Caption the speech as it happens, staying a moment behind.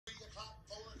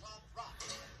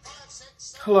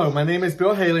Hello, my name is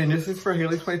Bill Haley, and this is for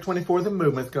Haley2024 the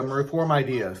Movement's Government Reform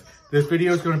Ideas. This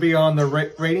video is going to be on the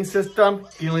rating system,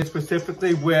 dealing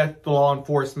specifically with the law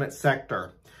enforcement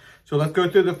sector. So let's go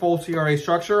through the full CRA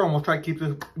structure, and we'll try to keep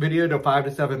the video to 5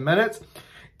 to 7 minutes.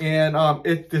 And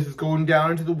this is going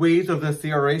down into the weeds of the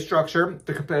CRA structure,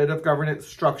 the competitive governance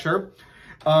structure.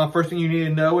 First thing you need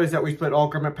to know is that we split all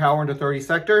government power into 30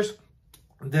 sectors.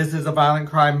 This is a violent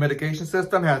crime mitigation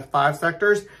system, has 5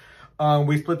 sectors.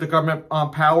 We split the government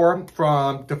power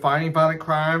from defining violent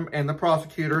crime and the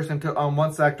prosecutors into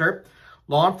one sector.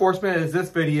 Law enforcement is this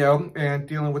video and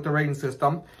dealing with the rating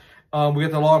system. We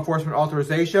have the law enforcement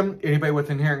authorization. Anybody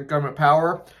with inherent government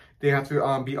power, they have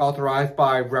to be authorized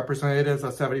by representatives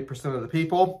of 70% of the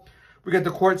people. We get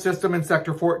the court system in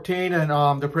Sector 14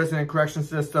 and the prison and correction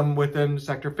system within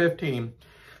Sector 15.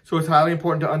 So it's highly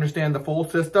important to understand the full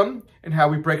system and how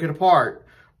we break it apart.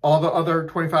 All the other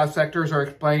 25 sectors are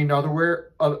explained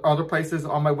other places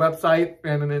on my website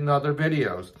and in other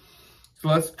videos. So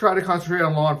let's try to concentrate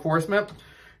on law enforcement.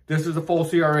 This is a full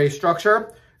CRA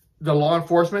structure. The law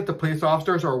enforcement, the police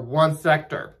officers are one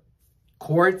sector.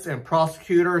 Courts and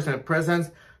prosecutors and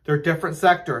prisons, they're different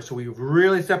sectors. So we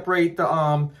really separate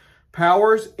the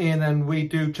powers, and then we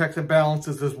do checks and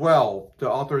balances as well. The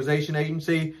authorization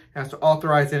agency has to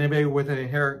authorize anybody with an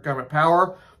inherent government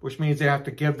power, which means they have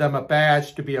to give them a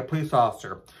badge to be a police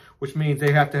officer, which means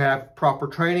they have to have proper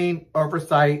training,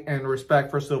 oversight, and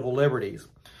respect for civil liberties.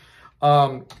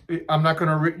 I'm not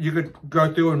going to, you could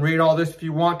go through and read all this if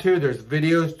you want to. There's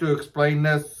videos to explain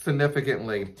this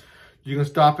significantly. You can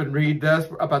stop and read this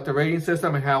about the rating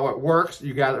system and how it works.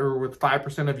 You gather with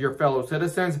 5% of your fellow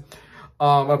citizens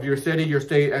of your city, your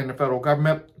state, and the federal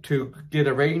government to get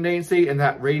a rating agency, and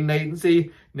that rating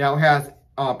agency now has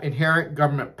inherent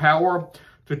government power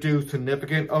to do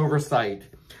significant oversight.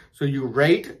 So you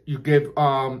rate, you give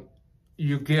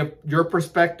your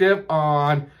perspective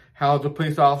on how the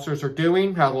police officers are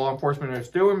doing, how the law enforcement is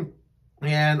doing,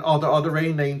 and all the other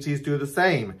rating agencies do the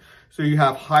same. So you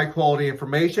have high quality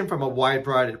information from a wide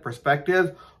variety of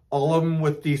perspectives, all of them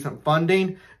with decent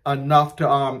funding, enough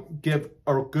to give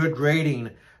a good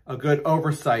rating, a good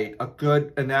oversight, a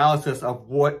good analysis of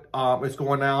what is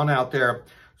going on out there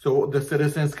so the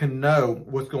citizens can know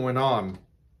what's going on.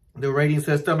 The rating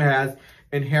system has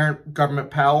inherent government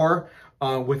power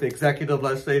with executive,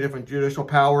 legislative, and judicial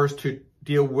powers to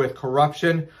deal with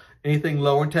corruption, anything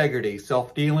low integrity,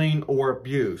 self-dealing, or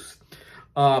abuse.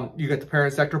 You get the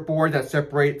parent sector board that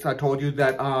separates, I told you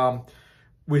that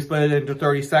we split it into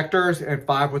 30 sectors and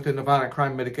 5 within the violent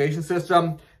crime mitigation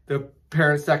system. The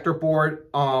parent sector board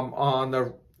on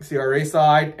the CRA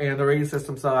side and the rating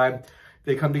system side,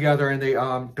 they come together and they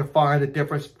define the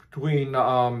difference between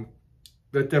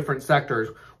the different sectors,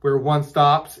 where one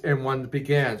stops and one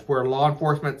begins, where law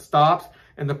enforcement stops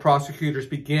and the prosecutors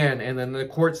begin, and then the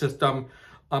court system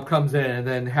comes in, and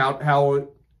then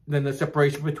then the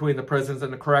separation between the prisons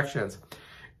and the corrections,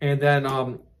 and then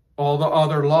all the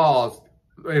other laws,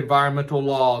 environmental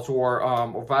laws,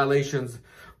 or violations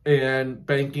in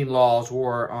banking laws,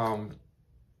 or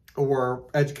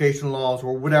education laws,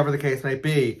 or whatever the case may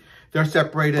be, they're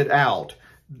separated out.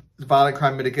 The violent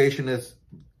crime mitigation is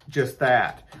just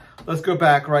that. Let's go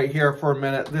back right here for a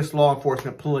minute. This law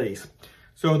enforcement police.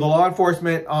 So the law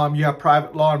enforcement, you have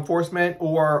private law enforcement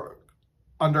or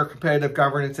under competitive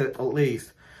governance at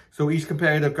least. So each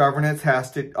competitive governance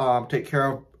has to take care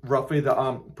of roughly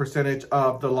the percentage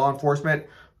of the law enforcement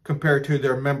compared to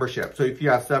their membership. So if you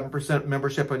have 7%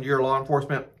 membership under your law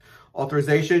enforcement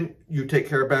authorization, you take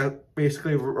care of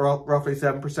basically roughly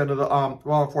 7% of the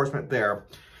law enforcement there.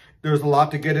 There's a lot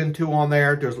to get into on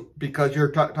there. Because you're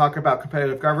talking about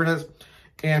competitive governance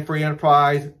and free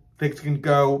enterprise, things can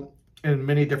go in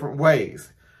many different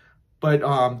ways. But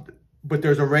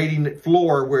there's a rating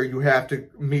floor where you have to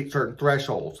meet certain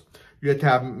thresholds. You have to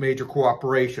have major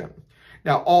cooperation.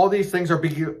 Now, all these things are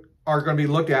going to be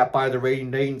looked at by the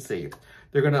rating agency.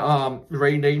 They're going to the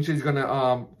rating agency is going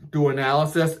to do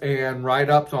analysis and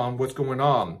write-ups on what's going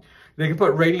on. They can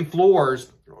put rating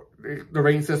floors. The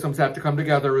rating systems have to come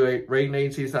together, rating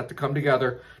agencies have to come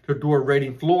together to do a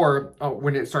rating floor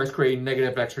when it starts creating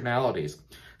negative externalities.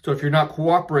 So if you're not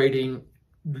cooperating,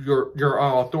 your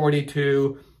authority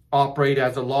to operate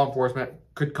as a law enforcement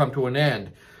could come to an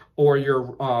end, or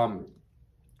your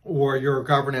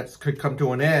governance could come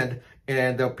to an end,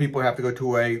 and the people have to go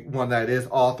to one that is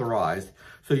authorized.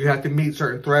 So you have to meet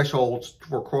certain thresholds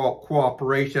for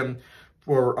cooperation,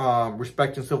 for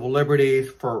respecting civil liberties,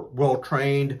 for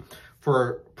well-trained,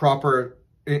 for proper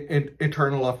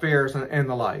internal affairs, and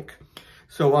the like.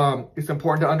 So it's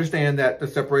important to understand that the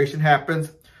separation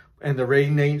happens, and the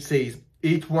rating agencies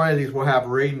each one of these will have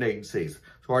rating agencies.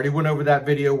 So I already went over that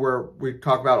video where we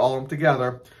talk about all of them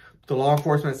together. The law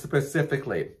enforcement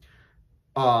specifically,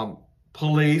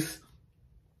 police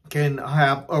can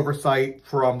have oversight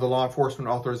from the law enforcement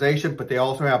authorization, but they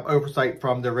also have oversight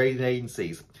from the rating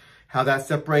agencies. How that's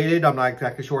separated, I'm not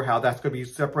exactly sure how that's going to be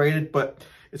separated, but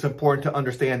it's important to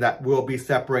understand that will be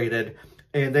separated.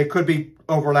 And they could be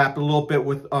overlapped a little bit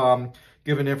with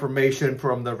giving information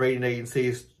from the rating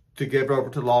agencies to give over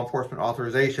to law enforcement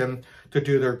authorization to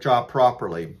do their job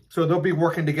properly. So they'll be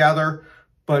working together,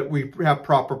 but we have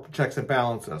proper checks and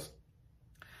balances.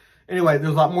 Anyway,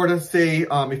 there's a lot more to see.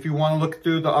 If you want to look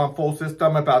through the full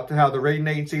system about how the rating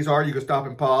agencies are, you can stop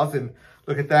and pause and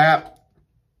look at that.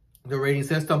 The rating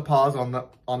system, pause on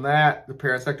that. The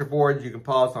parent sector boards, you can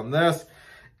pause on this.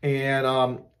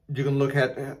 And you can look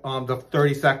at the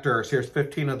 30 sectors. Here's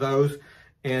 15 of those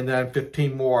and then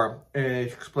 15 more. And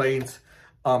it explains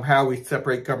how we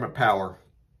separate government power.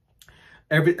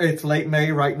 It's late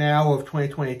May right now of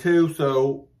 2022,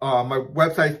 so my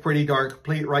website's pretty darn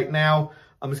complete right now.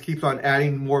 Just keeps on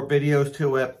adding more videos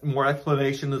to it, more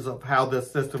explanations of how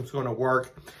this system's going to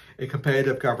work, a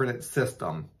competitive governance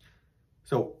system.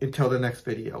 So until the next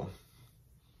video.